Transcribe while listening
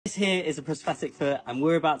here is a prosthetic foot, and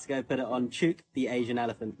we're about to go put it on Chook, the Asian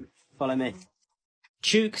elephant. Follow me.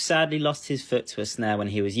 Chook sadly lost his foot to a snare when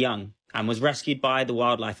he was young and was rescued by the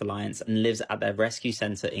Wildlife Alliance and lives at their rescue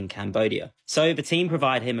centre in Cambodia. So the team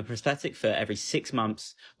provide him a prosthetic foot every 6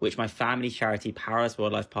 months, which my family's charity Paradise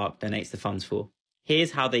Wildlife Park donates the funds for.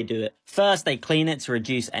 Here's how they do it. First, they clean it to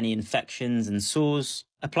reduce any infections and sores.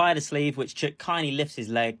 Apply the sleeve, which Chook kindly lifts his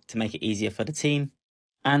leg to make it easier for the team.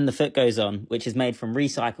 And the foot goes on, which is made from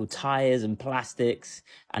recycled tyres and plastics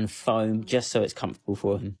and foam, just so it's comfortable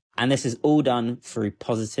for him. And this is all done through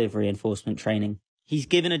positive reinforcement training. He's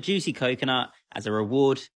given a juicy coconut as a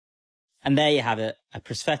reward. And there you have it, a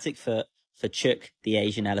prosthetic foot for Chook, the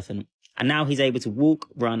Asian elephant. And now he's able to walk,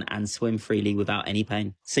 run and swim freely without any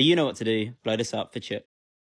pain. So you know what to do. Blow this up for Chook.